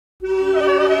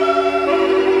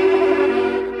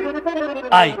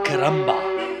Ay caramba!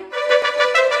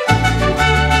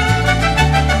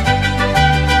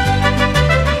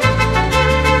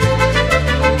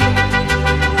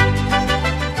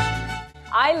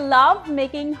 I love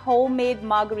making homemade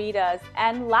margaritas,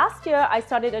 and last year I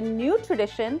started a new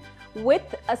tradition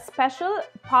with a special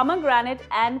pomegranate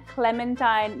and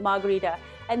clementine margarita.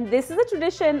 And this is a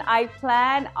tradition I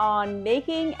plan on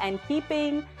making and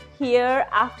keeping year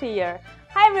after year.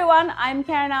 Hi everyone, I'm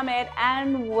Karen Ahmed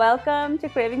and welcome to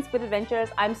Cravings with Adventures.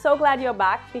 I'm so glad you're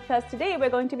back because today we're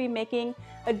going to be making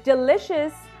a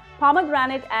delicious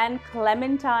pomegranate and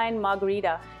clementine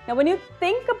margarita. Now when you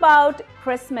think about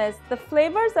Christmas, the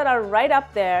flavors that are right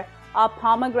up there are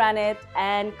pomegranate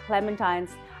and clementines.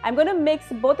 I'm going to mix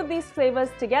both of these flavors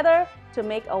together to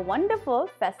make a wonderful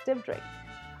festive drink.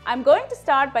 I'm going to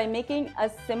start by making a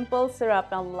simple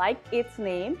syrup. Now, like its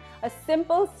name, a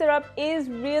simple syrup is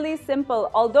really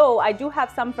simple. Although I do have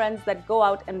some friends that go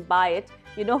out and buy it.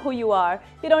 You know who you are.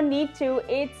 You don't need to.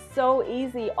 It's so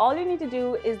easy. All you need to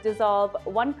do is dissolve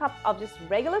 1 cup of just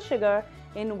regular sugar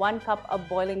in 1 cup of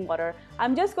boiling water.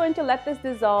 I'm just going to let this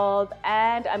dissolve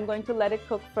and I'm going to let it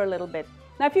cook for a little bit.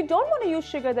 Now, if you don't want to use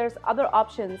sugar, there's other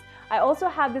options. I also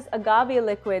have this agave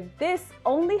liquid. This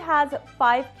only has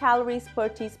 5 calories per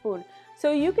teaspoon.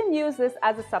 So you can use this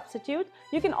as a substitute.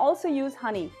 You can also use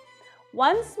honey.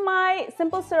 Once my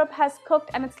simple syrup has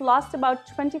cooked and it's lost about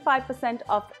 25%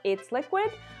 of its liquid,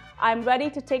 I'm ready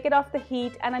to take it off the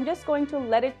heat and I'm just going to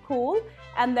let it cool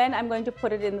and then I'm going to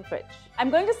put it in the fridge. I'm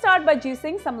going to start by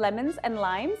juicing some lemons and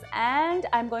limes and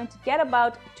I'm going to get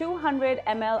about 200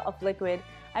 ml of liquid.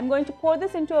 I'm going to pour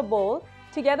this into a bowl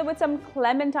together with some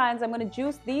clementines. I'm going to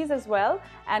juice these as well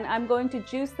and I'm going to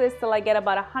juice this till I get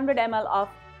about 100 ml of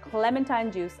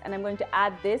clementine juice and I'm going to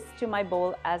add this to my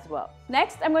bowl as well.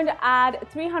 Next, I'm going to add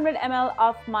 300 ml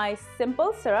of my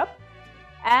simple syrup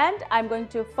and I'm going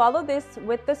to follow this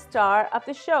with the star of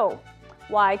the show.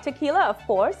 Why? Tequila, of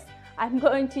course. I'm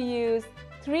going to use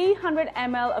 300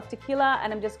 ml of tequila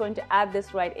and I'm just going to add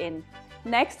this right in.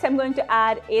 Next, I'm going to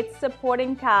add its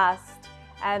supporting cast.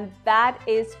 And that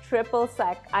is triple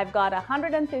sec. I've got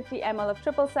 150 ml of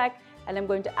triple sec and I'm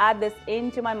going to add this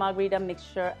into my margarita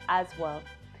mixture as well.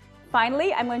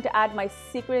 Finally, I'm going to add my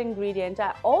secret ingredient.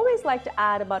 I always like to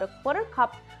add about 1/4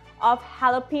 cup of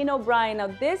jalapeno brine. Now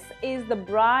this is the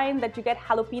brine that you get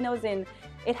jalapenos in.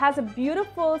 It has a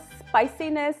beautiful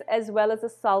spiciness as well as a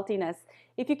saltiness.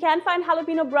 If you can't find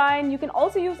jalapeno brine, you can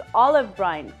also use olive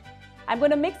brine. I'm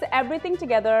going to mix everything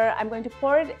together. I'm going to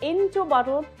pour it into a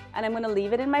bottle and I'm going to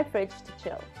leave it in my fridge to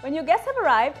chill. When your guests have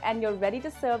arrived and you're ready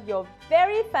to serve your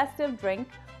very festive drink,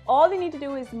 all you need to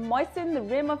do is moisten the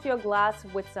rim of your glass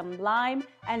with some lime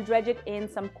and dredge it in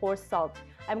some coarse salt.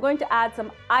 I'm going to add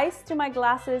some ice to my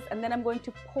glasses and then I'm going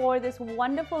to pour this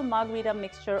wonderful margarita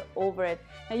mixture over it.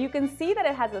 Now you can see that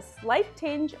it has a slight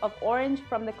tinge of orange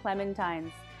from the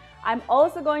clementines. I'm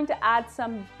also going to add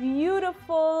some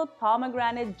beautiful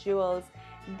pomegranate jewels.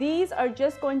 These are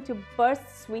just going to burst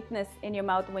sweetness in your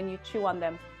mouth when you chew on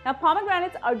them. Now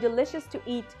pomegranates are delicious to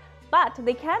eat, but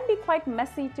they can be quite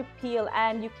messy to peel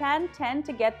and you can tend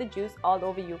to get the juice all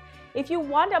over you. If you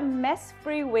want a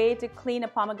mess-free way to clean a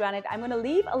pomegranate, I'm going to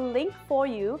leave a link for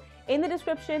you in the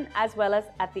description as well as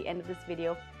at the end of this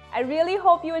video. I really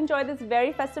hope you enjoy this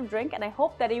very festive drink and I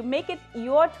hope that you make it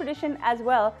your tradition as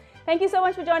well. Thank you so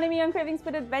much for joining me on Cravings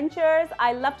with Adventures.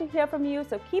 I love to hear from you,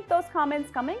 so keep those comments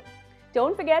coming.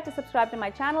 Don't forget to subscribe to my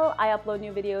channel. I upload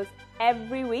new videos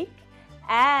every week.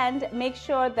 And make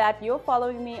sure that you're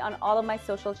following me on all of my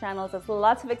social channels. There's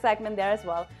lots of excitement there as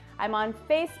well. I'm on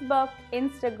Facebook,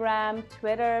 Instagram,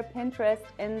 Twitter, Pinterest,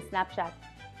 and Snapchat.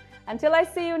 Until I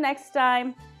see you next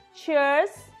time, cheers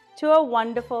to a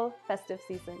wonderful festive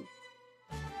season.